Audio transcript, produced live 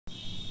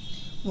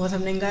What's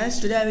happening, guys?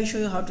 Today I will show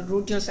you how to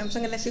root your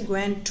Samsung Galaxy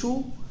Grand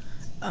 2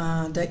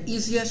 the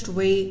easiest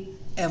way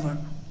ever.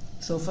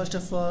 So first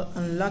of all,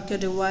 unlock your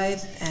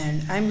device,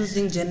 and I'm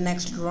using Gen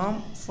Next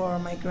ROM for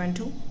my Grand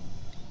 2.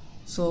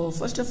 So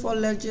first of all,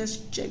 let's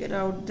just check it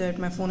out that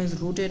my phone is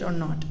rooted or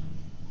not.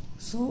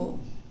 So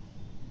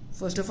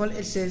first of all,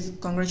 it says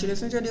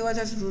congratulations, your device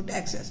has root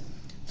access.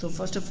 So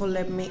first of all,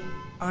 let me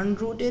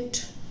unroot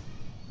it.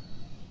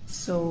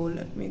 So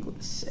let me go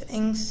to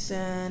settings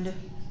and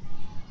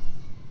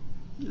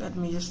let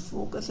me just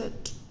focus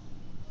it.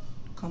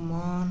 Come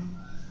on,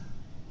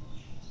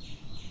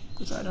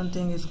 because I don't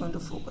think it's going to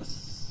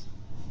focus,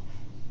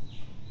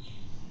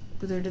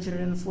 because it is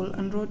written full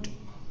unroot.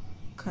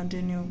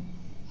 Continue,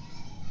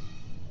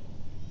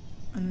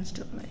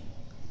 uninstalling.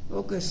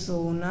 Okay,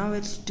 so now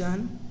it's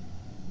done.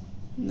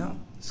 Now,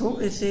 so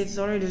it says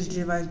sorry, this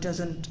device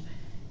doesn't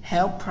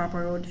have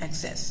proper root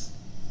access.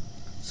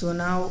 So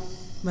now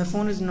my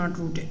phone is not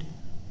rooted.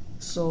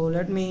 So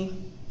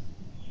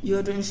you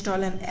have to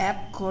install an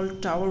app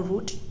called Tower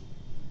Root,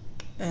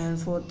 and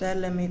for that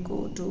let me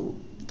go to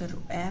the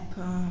app.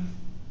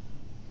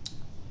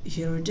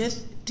 Here it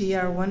is,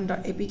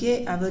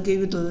 tr1.apk. I will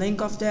give you the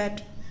link of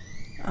that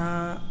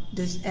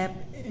this app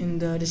in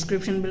the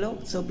description below,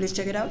 so please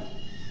check it out.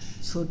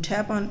 So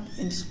tap on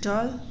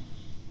install.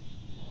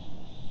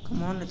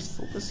 Come on, let's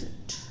focus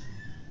it.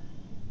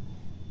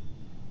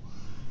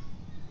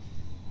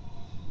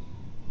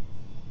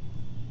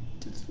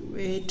 Just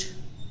wait.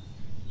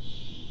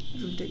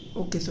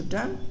 Okay, so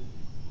done.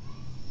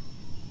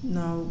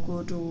 Now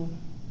go to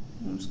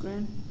home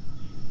screen.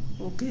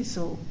 Okay,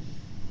 so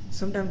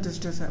sometimes this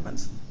just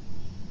happens,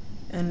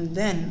 and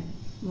then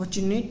what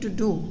you need to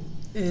do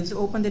is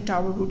open the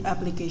Tower Root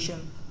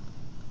application.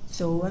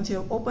 So once you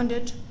have opened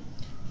it,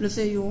 let's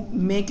say you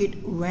make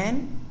it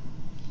WAN,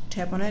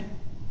 tap on it,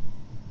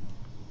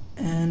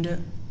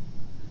 and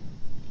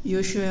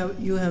you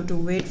have to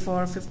wait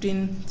for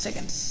 15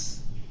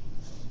 seconds.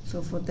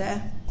 So for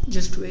that,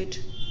 just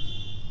wait.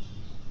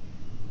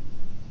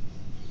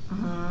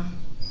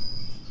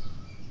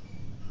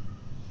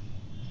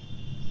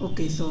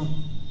 Okay, so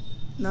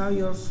now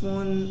your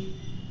phone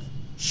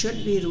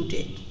should be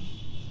rooted.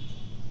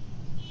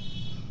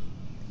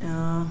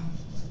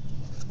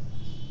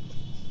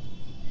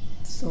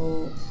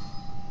 So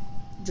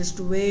just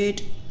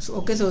wait. So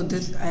okay, so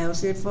this I have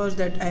said first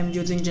that I am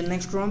using Gen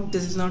Next ROM.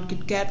 This is not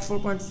KitKat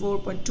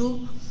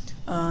 4.4.2.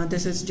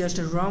 This is just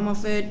a ROM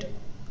of it.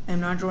 I'm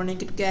not running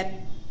KitKat,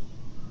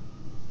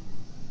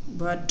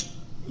 but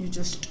you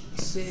just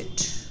see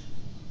it.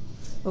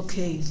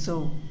 Okay,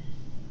 so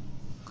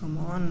come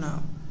on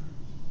now.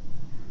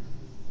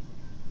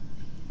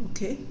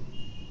 Okay,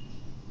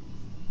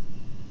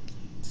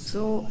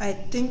 so I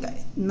think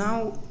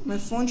now my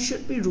phone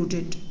should be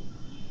rooted.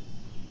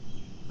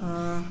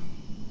 Let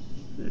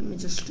me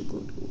just go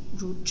to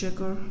root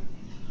checker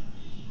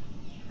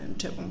and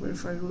tap on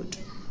verify root.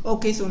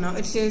 Okay, so now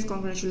it says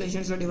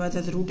congratulations, your device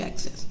has root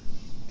access,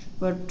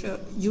 but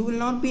you will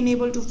not be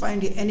able to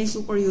find any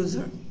super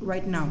user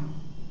right now.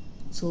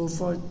 So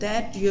for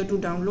that you have to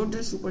download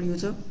the super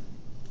user.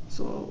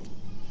 So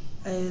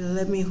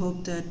let me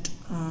hope that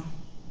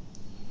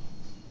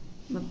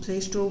my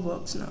Play Store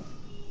works now.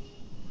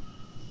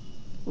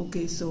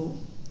 Okay, so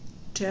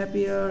tap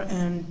here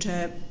and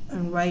tap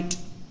and write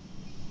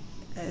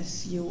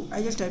SU.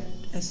 I just typed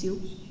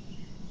SU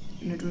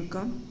and it will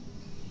come.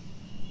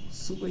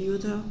 Super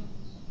user.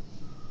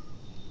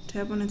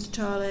 Tap on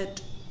install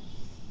it,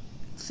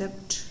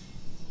 accept,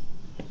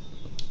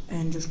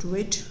 and just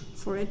wait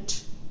for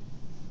it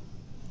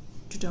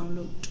to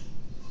download.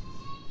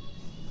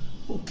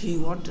 Okay,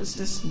 what is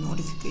this?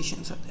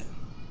 Notifications are there.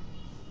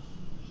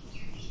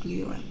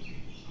 Clear one.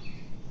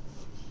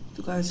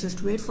 So guys,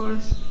 just wait for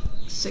a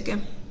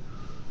second.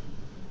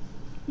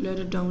 Let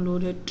it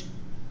download it.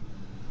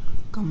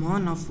 Come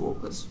on, now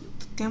focus.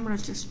 The camera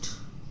just.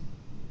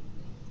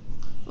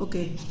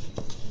 Okay.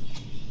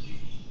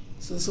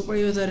 So super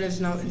user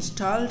is now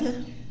installed,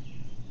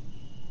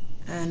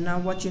 and now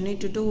what you need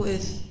to do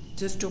is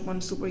just open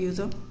super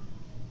user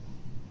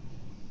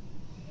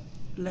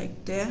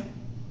like there,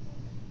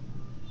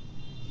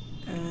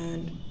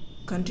 and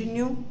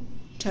continue.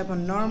 Tap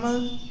on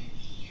normal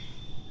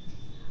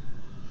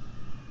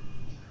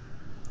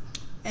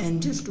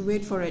and just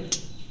wait for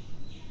it.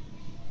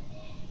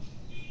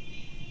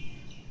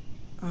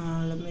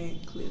 Let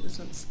me clear this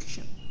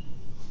notification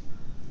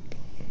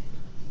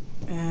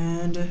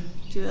and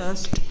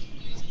just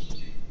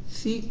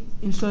see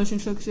installation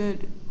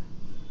succeed,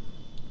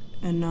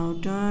 and now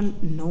done.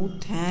 No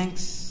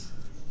thanks.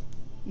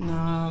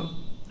 Now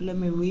let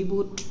me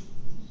reboot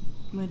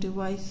my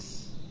device.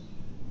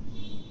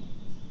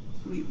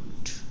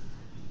 Reboot.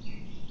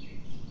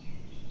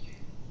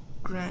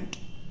 Grant.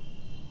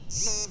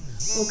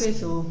 Okay,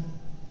 so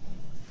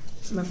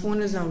my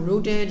phone is now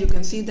rooted. You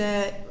can see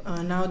that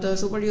now the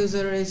super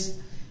user is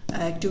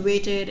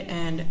activated,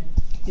 and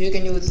you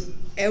can use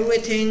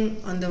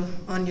everything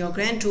on your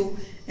Grand 2.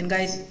 And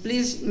guys,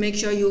 please make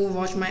sure you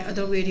watch my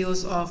other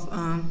videos of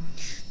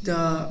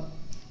the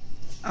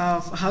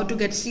of how to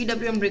get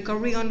CWM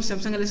recovery on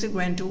Samsung Galaxy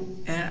Grand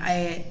 2,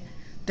 and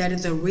that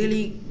is a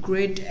really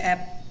great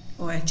app,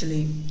 or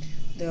actually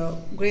the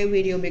great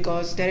video,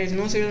 because there is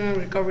no CWM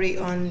recovery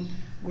on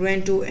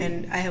Grand 2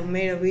 and I have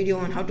made a video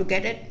on how to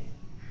get it.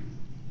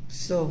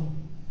 So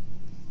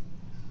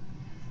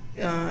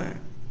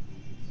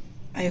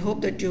I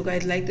hope that you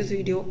guys like this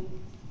video.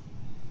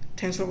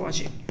 Thanks for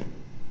watching.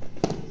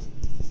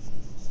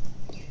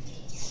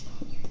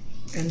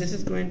 And this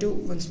is Grand 2,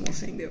 once more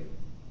saying there.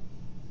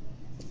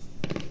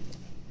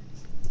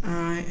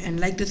 And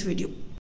like this video.